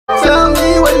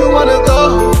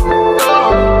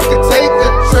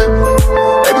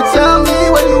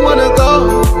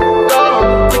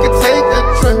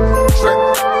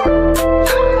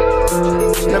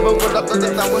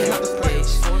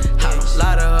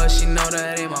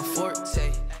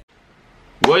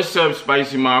What's up,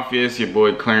 Spicy Mafia? It's your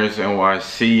boy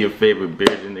ClarenceNYC. Your favorite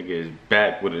bearded nigga is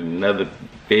back with another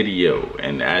video.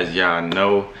 And as y'all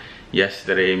know,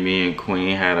 yesterday me and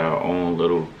Queen had our own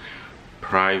little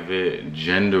private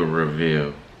gender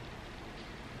reveal.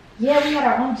 Yeah, we had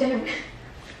our own gender.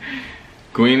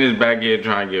 Queen is back here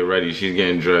trying to get ready. She's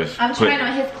getting dressed. I'm trying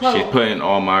on his clothes. She's putting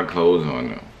all my clothes on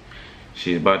now.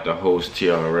 She's about to host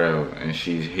TRL and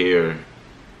she's here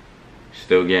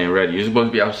still getting ready. You're supposed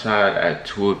to be outside at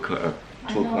 2 o'clock.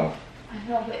 2 o'clock. I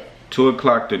know, but 2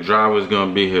 o'clock, the driver's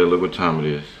gonna be here. Look what time it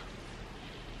is.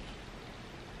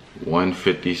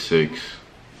 1:56.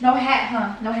 No hat,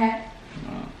 huh? No hat?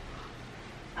 No.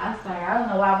 I'm sorry, I don't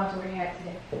know why I want to wear a hat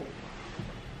today.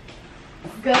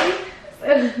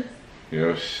 Scully?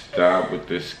 Yo, stop with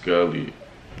this Scully.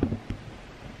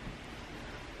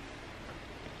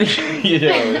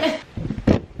 Yo.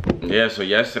 Yeah, so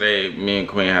yesterday me and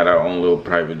Queen had our own little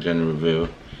private gender reveal,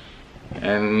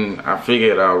 and I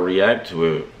figured I'll react to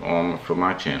it for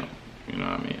my channel. You know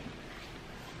what I mean?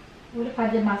 What if I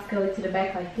did my Scully to the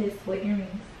back like this with earrings?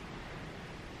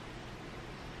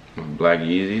 With black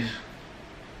Yeezys.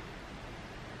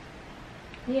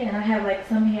 Yeah, and I have like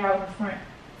some hair out in front.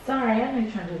 Sorry, I know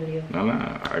you're trying to do a video. No,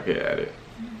 I could add it.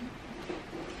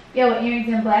 Yeah, with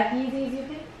earrings and black Yeezys, you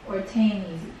think? Or tan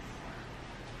Yeezys?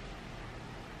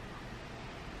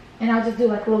 And I'll just do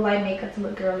like a little light makeup to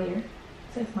look girlier,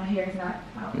 since my hair is not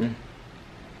out. Yeah.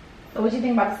 So what you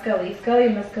think about the Scully? Scully or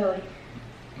no Scully?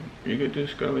 You could do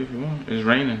Scully if you want. It's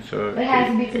raining, so But it has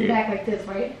to be to the back like this,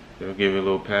 right? They'll give you a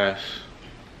little pass.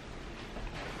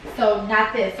 So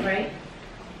not this, right?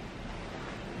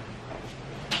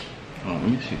 Oh, let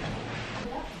me see.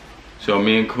 So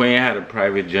me and Queen had a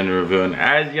private gender reveal, and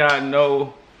as y'all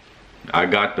know, I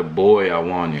got the boy I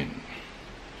wanted.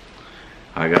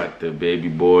 I got the baby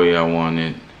boy I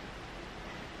wanted,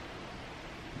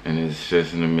 and it's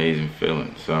just an amazing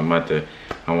feeling. So I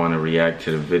want to react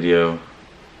to the video.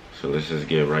 So let's just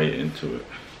get right into it.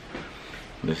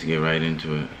 Let's get right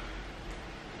into it.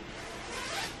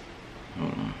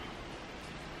 Hold on.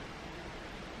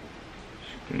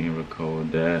 Screen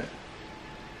record that.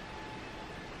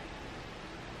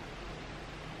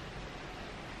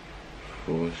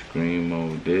 Full screen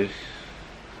mode this.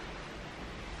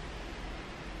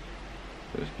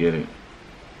 Let's get it.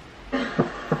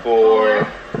 4,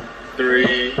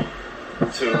 3,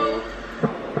 2.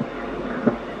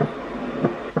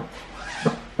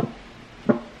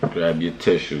 Grab your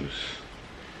tissues.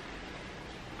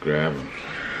 Grab them.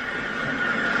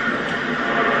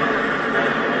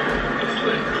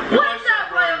 What's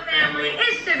up, Royal Family?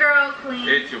 It's your girl, Queen.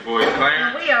 It's your boy,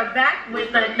 Clarence. And we are back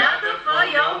with another For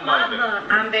Your Mother.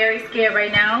 I'm very scared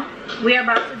right now. We are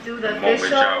about to do the official.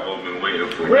 Y'all been waiting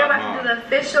for. We're about to do the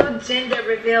official gender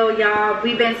reveal, y'all.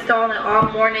 We've been stalling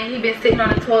all morning. He's been sitting on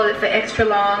the toilet for extra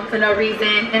long for no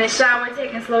reason. In the shower,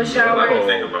 taking slow showers.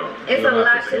 It's a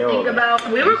lot to think about.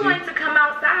 We were going to come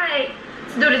outside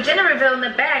to do the gender reveal in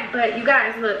the back, but you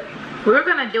guys, look, we were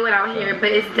gonna do it out here,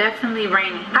 but it's definitely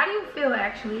raining. How do you feel,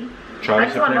 actually? I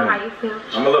just want to know how you feel.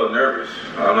 I'm a little nervous.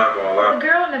 I'm not gonna lie. The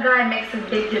girl and the guy makes a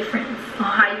big difference on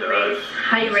how you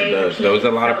raise. There was a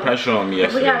lot of pressure on me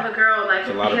yesterday. We have a girl like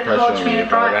a lot of his pressure whole on train me. of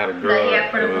thought I got a girl. that he had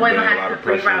for the boy behind the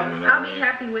free route. You know I'll be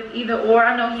happy with either or.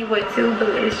 I know he would too, but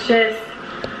it's just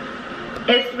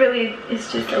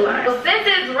a lot. So since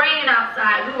it's raining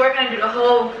outside, we were gonna do the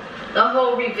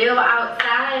whole reveal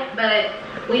outside, but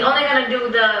we only gonna do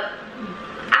the,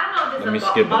 I don't know if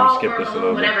it's a ball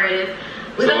or whatever it is.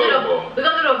 We're gonna do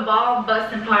the ball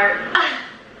busting part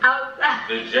outside.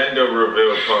 The gender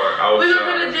reveal part outside. We're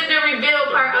gonna do the gender reveal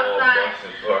part outside.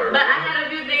 But I had a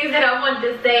few things that I wanted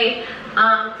to say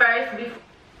first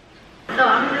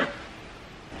before.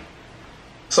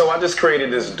 So I just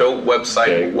created this dope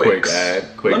website, Wix.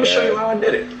 Let me show you how I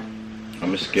did it. I'm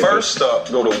gonna skip First up,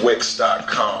 go to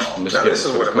Wix.com. Now this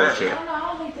is where the magic. I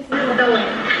don't need to see what the link.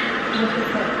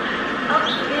 I'm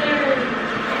scared.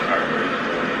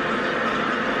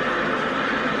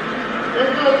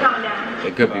 Let's do a countdown.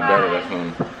 It could be better, that's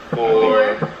one.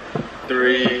 4,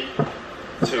 3,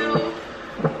 2.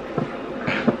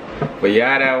 But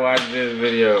y'all that watch this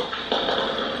video,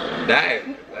 that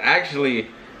actually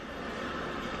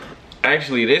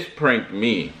this pranked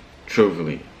me,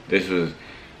 truthfully. This was,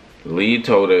 Lee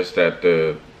told us that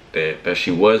that she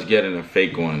was getting a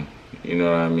fake one. You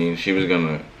know what I mean? She was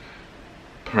gonna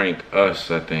prank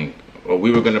us, I think. Or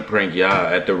we were gonna prank y'all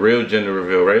at the real gender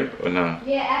reveal, right? Or not?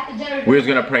 Yeah, at the gender reveal. We was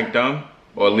gonna prank them,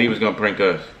 or Lee was gonna prank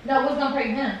us. No, we was gonna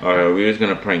prank them. Alright, we was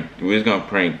gonna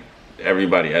prank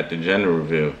everybody at the gender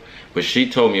reveal. But she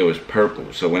told me it was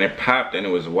purple. So when it popped and it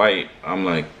was white, I'm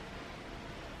like,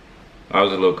 I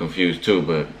was a little confused too,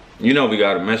 but you know we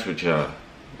gotta mess with y'all.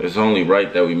 It's only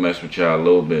right that we mess with y'all a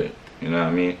little bit. You know what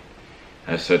I mean?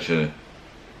 That's such a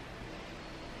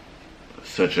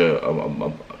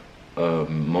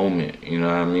moment. You know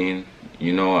what I mean?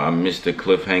 You know, I missed the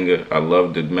cliffhanger. I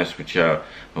love to mess with y'all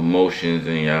emotions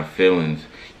and y'all feelings.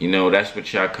 You know, that's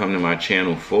what y'all come to my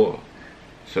channel for.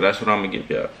 So that's what I'm gonna give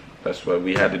y'all. That's why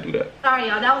we had to do that. Sorry,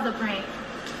 y'all. That was a prank.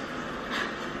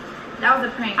 That was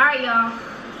a prank. All right, y'all.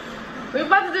 We're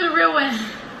about to do the real one.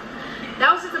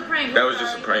 That was just a prank. That was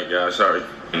just a prank, y'all. Sorry.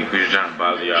 We just trying to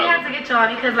bother y'all. We have to get y'all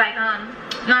because, like, you know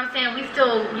what I'm saying? We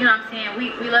still, you know what I'm saying?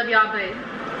 We love y'all, but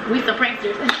we still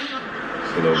pranksters.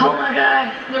 Oh my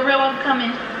God, the real one's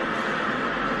coming.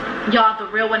 Y'all, the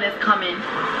real one is coming.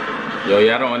 Yo,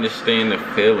 y'all don't understand the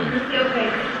feeling. Okay.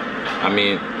 I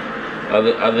mean,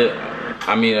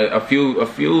 a few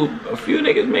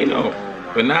niggas may know,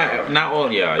 but not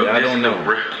all y'all. Y'all don't know.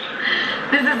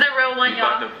 This is the real one,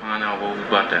 y'all. About to find out what we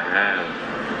about to have.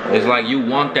 It's like you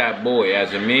want that boy.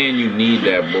 As a man, you need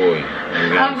that boy. You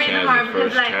know what I'm saying? As the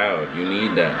first child, you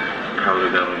need that.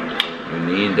 You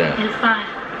need that. It's fine.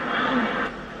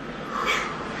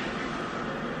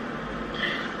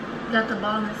 Got the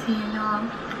ball in his hand, y'all.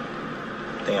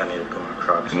 I think I need to put my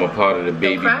Crocs on. I'm a part of the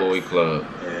baby boy club.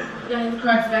 Yeah. Yeah, his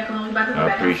Crocs back on. We about to go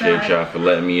back I appreciate y'all for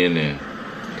letting me in there.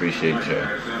 Appreciate y'all.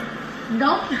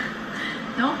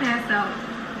 Don't pass out.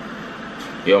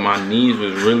 Yo, my knees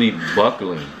was really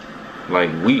buckling.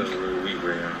 Like weak.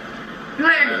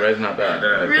 Claire. The red's not bad.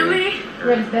 Really?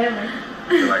 Red is better. I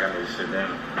feel like I need to sit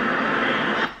down.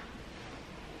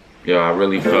 Yo, I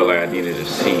really felt like I needed a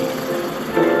seat.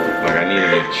 Like I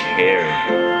needed a chair.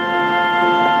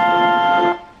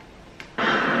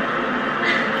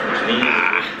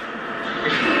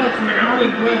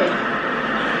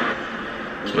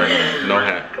 No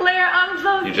hat. Claire, I'm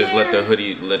so scared. You just let the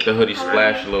hoodie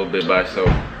splash a little bit by itself.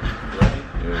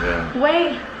 Yeah.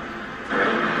 Wait.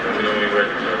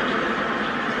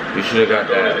 You should have got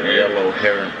that yellow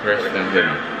Heron Preston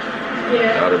hoodie.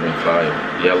 Yeah. That would have been fire.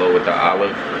 Yellow with the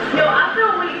olive. Yo, I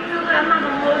feel weak too, but I'm not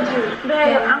gonna hold you.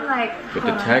 Babe, I'm like. With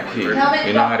the taxi. You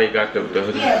know how they got the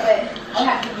hoodie? Yeah,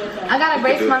 but I gotta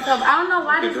brace myself. I don't know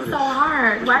why this is so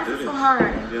hard. Why is it so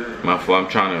hard? My fault. I'm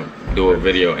trying to do a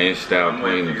video and style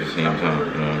clean at the same time. You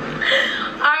know what I mean?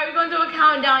 Alright, we're gonna do a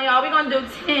countdown, y'all. We're gonna do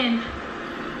 10.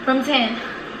 From 10.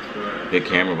 Your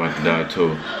camera about to die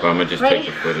too. But I'm gonna just take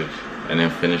the footage and then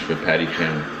finish with Patty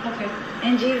camera. Okay.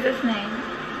 In Jesus' name.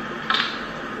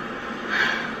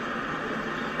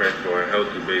 Pray for a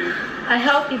healthy baby. A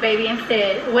healthy baby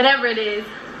instead. Whatever it is.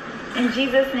 In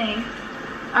Jesus' name.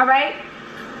 Alright?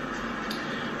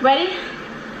 Ready?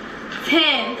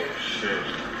 10. Oh shit.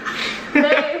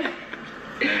 Babe.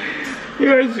 You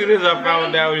know, as soon as I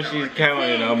found out when she's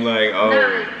counting, I'm like, oh.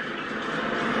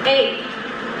 9, 8,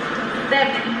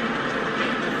 7,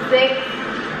 6.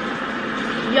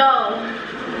 Yo.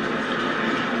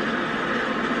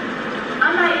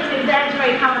 I'm not even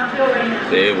exaggerating how I feel right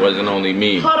now. It wasn't only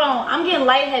me. Hold on, I'm getting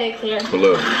lightheaded, Claire. But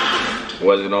look, it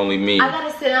wasn't only me. I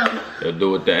gotta sit down. They'll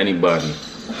do it to anybody.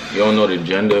 You don't know the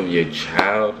gender of your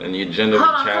child, and your gender of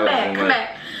your child is come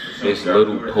back. This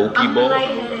little I'm pokeball.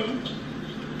 lightheaded.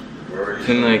 It's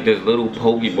in like this little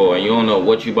pokeball, and you don't know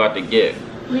what you about to get.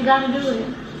 We gotta do it.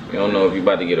 You don't know if you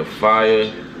about to get a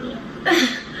fire,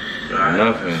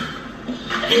 nothing.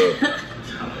 Look,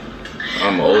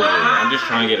 I'm over it. I'm just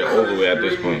trying to get it over with at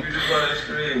this point.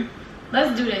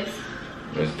 Let's do this.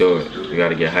 Let's do it. We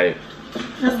gotta get hype.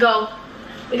 Let's go.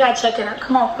 We gotta check it out.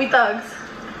 Come on, we thugs.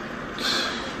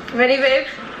 Ready, babe?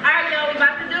 Alright, y'all, we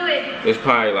about to do it. It's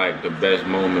probably like the best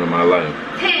moment of my life.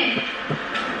 10,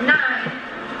 9,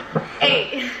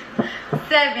 8,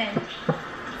 7,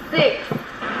 6,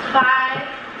 5,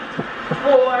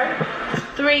 4,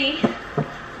 3,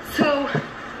 2,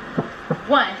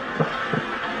 1.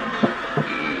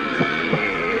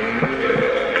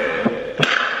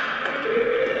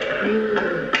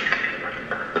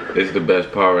 This is the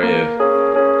best part right here.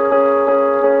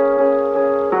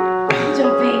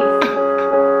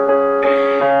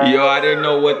 Yo, I didn't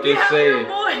know what to say.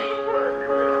 Oh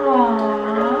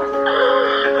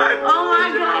my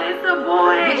God, it's a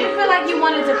boy. Did you feel like you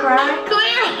wanted to cry?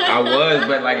 Claire. I was,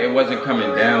 but like it wasn't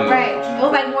coming down. Right. It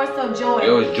was like more so joy.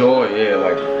 It was joy, yeah,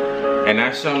 like, and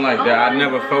that's something like that I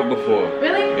never felt before.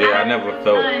 Really? Yeah, I never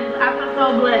felt. I felt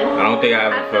so blessed. I don't think I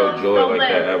ever felt joy like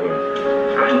that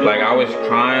ever. Like I was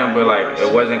crying, but like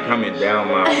it wasn't coming down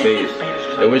my face.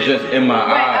 It was just in my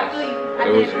eyes.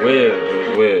 It was weird. It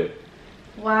was weird.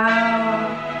 Wow.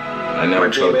 I never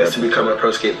My dream felt is that to become a pro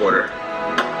skateboarder.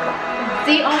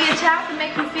 See, only a child can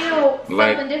make you feel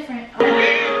like, something different.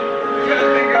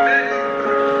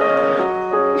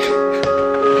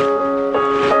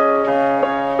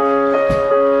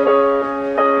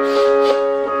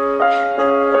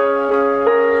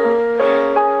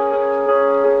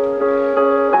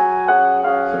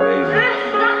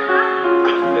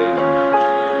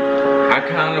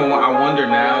 wonder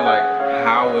now, like,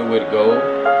 how it would go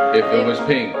if it was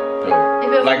pink,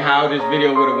 though. Like, how this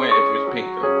video would have went if it was pink,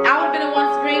 though. I would have been the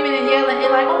one screaming and yelling and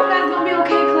like, oh my God, it's gonna be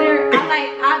okay, Claire.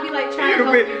 I'd be like trying to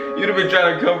comfort you. You'd have been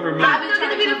trying to comfort me. I've been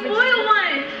trying to be the spoiled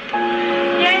one.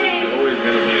 Yay.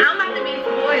 I'm about to be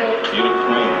spoiled. You the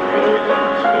queen.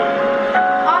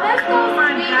 Oh, that's so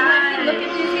sweet. Like, look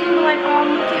at you, she be like,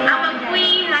 oh, look at me. I'm a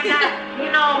queen. I got,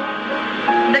 you know,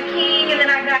 the king, and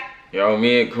then I got. Yo,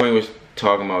 me and Queen was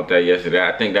talking about that yesterday.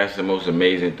 I think that's the most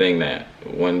amazing thing, that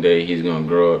one day he's gonna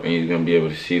grow up and he's gonna be able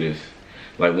to see this.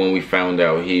 Like when we found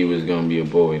out he was gonna be a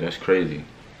boy, that's crazy.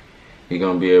 He's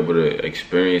gonna be able to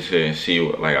experience it and see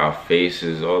what, like, our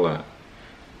faces, all that.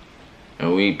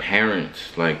 And we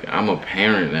parents, like, I'm a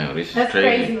parent now. This is that's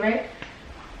crazy. Crazy, right?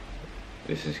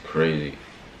 This is crazy.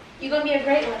 You're gonna be a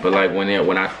great one. But like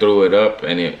when I threw it up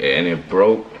and it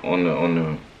broke on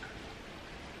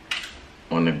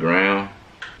the ground.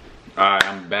 Alright,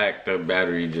 I'm back. The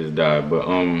battery just died. But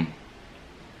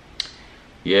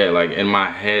yeah, like in my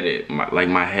head,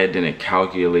 my head didn't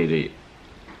calculate it.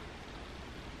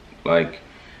 Like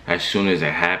as soon as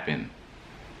it happened.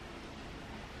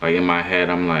 Like in my head,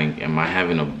 I'm like, am I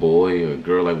having a boy or a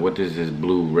girl? Like, what does this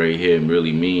blue right here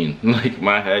really mean? Like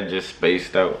my head just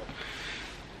spaced out.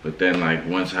 But then like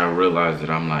once I realized it,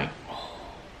 I'm like, oh,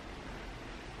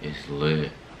 it's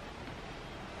lit.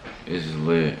 It's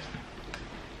lit.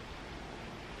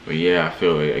 But yeah, I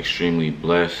feel extremely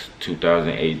blessed.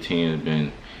 2018 has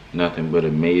been nothing but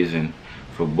amazing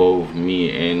for both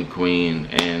me and Queen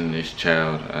and this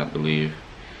child, I believe.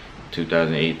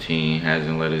 2018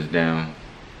 hasn't let us down.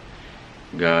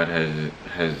 God has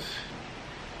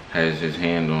his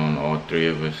hand on all three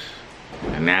of us.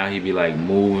 And now he be like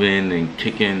moving and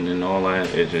kicking and all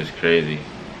that. It's just crazy.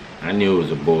 I knew it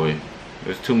was a boy.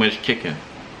 There's too much kicking.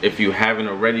 If you haven't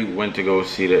already went to go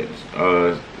see that,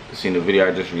 seen the video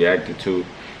I just reacted to,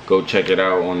 go check it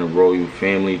out on the Royal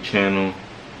Family channel.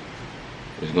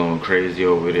 It's going crazy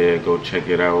over there. Go check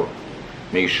it out.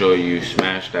 Make sure you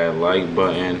smash that like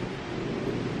button.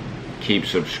 Keep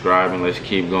subscribing. Let's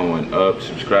keep going up.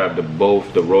 Subscribe to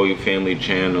both the Royal Family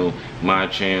channel, my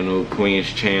channel,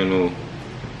 Queen's channel,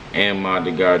 and my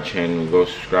The God channel. Go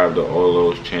subscribe to all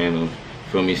those channels.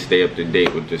 Feel me? Stay up to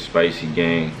date with the Spicy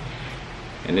Gang.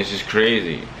 And this is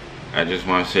crazy. I just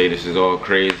want to say this is all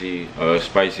crazy.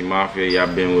 Spicy Mafia, y'all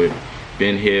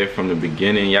been here from the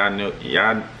beginning. Y'all know,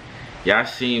 y'all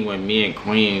seen when me and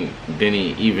Queen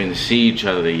didn't even see each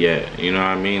other yet. You know what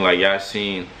I mean? Like y'all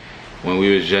seen when we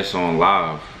was just on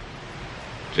live,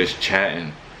 just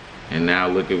chatting. And now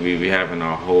look at we having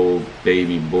our whole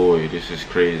baby boy. This is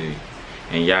crazy.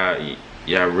 And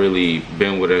y'all really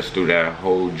been with us through that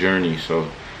whole journey. So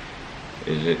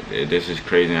this is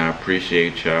crazy, and I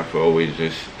appreciate y'all for always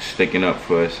just sticking up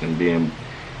for us and being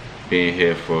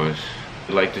here for us.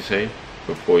 You'd like to say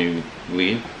before you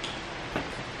leave?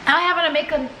 I don't have it on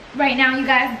makeup right now, you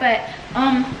guys, but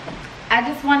I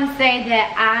just want to say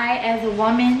that I, as a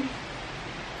woman,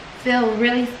 feel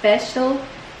really special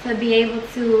to be able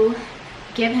to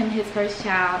give him his first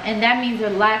child, and that means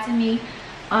a lot to me.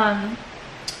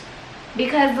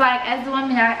 Because like as a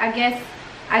woman, I guess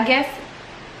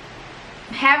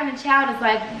having a child is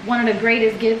like one of the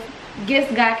greatest gifts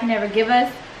God can ever give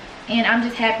us, and I'm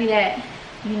just happy that,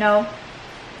 you know,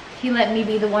 he let me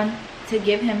be the one to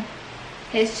give him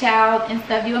his child and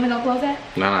stuff. You want me to go close that?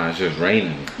 No, it's just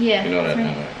raining. Yeah, you know that.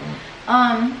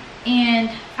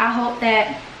 And I hope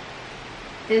that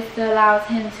this allows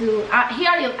him to. I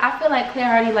feel like Claire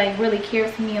already like really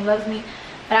cares for me and loves me,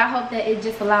 but I hope that it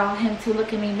just allows him to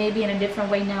look at me maybe in a different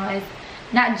way now, as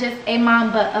not just a mom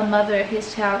but a mother of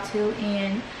his child too.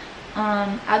 And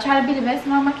I'll try to be the best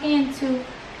mom I can to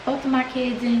both of my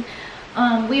kids. And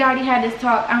we already had this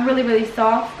talk. I'm really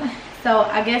soft, so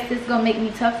I guess this is gonna make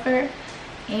me tougher.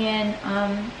 And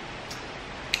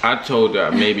I told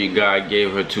her maybe God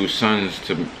gave her 2 sons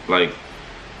to be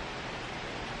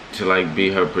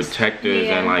her protectors,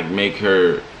 yeah, and like make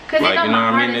her, like, you know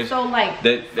what I mean? It's so like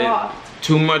that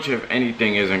too much of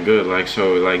anything isn't good. Like,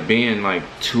 so like being like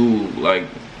too like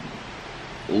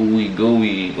ooey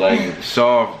gooey, like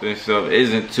soft and stuff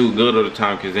isn't too good all the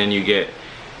time, because then you get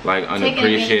like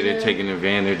unappreciated, taken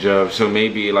advantage of. So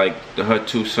maybe like her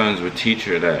 2 sons would teach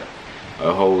her that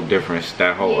a whole difference,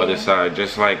 that whole other side,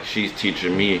 just like she's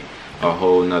teaching me a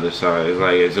whole nother side. It's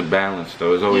like, it's a balance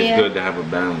though. It's always good to have a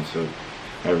balance of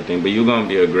everything. But you're gonna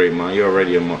be a great mom. You're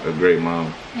already a great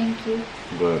mom. Thank you.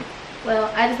 But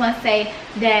well, I just want to say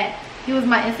that he was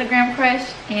my Instagram crush,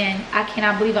 and I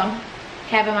cannot believe I'm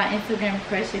having my Instagram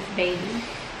crush's baby.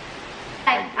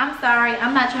 Like, I'm sorry,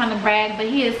 I'm not trying to brag, but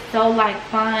he is so like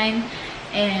fine,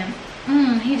 and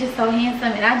He just so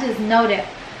handsome, and I just know that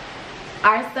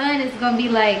our son is gonna be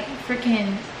like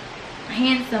freaking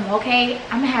handsome, okay?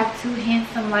 I'm gonna have two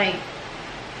handsome, like,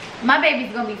 my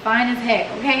baby's gonna be fine as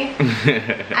heck, okay?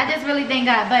 I just really thank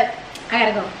God, but I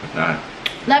gotta go. Alright.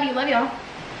 Love y'all.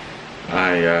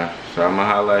 Alright, y'all. So I'm gonna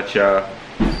holla at y'all.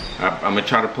 I'm gonna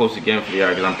try to post again for y'all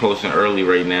because I'm posting early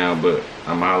right now, but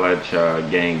I'm gonna holla at y'all,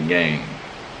 gang.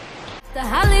 The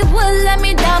Hollywood let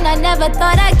me down, I never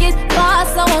thought I'd get far.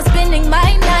 So I'm spending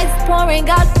my nights pouring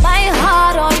out my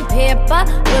heart on paper.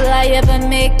 Will I ever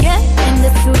make it? In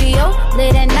the studio,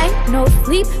 late at night, no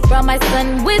sleep. Brought my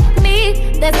son with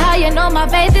me, that's how you know my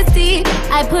faith is deep.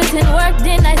 I put in work,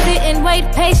 then I sit and wait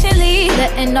patiently.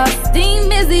 Letting off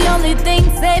steam is the only thing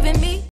saving me.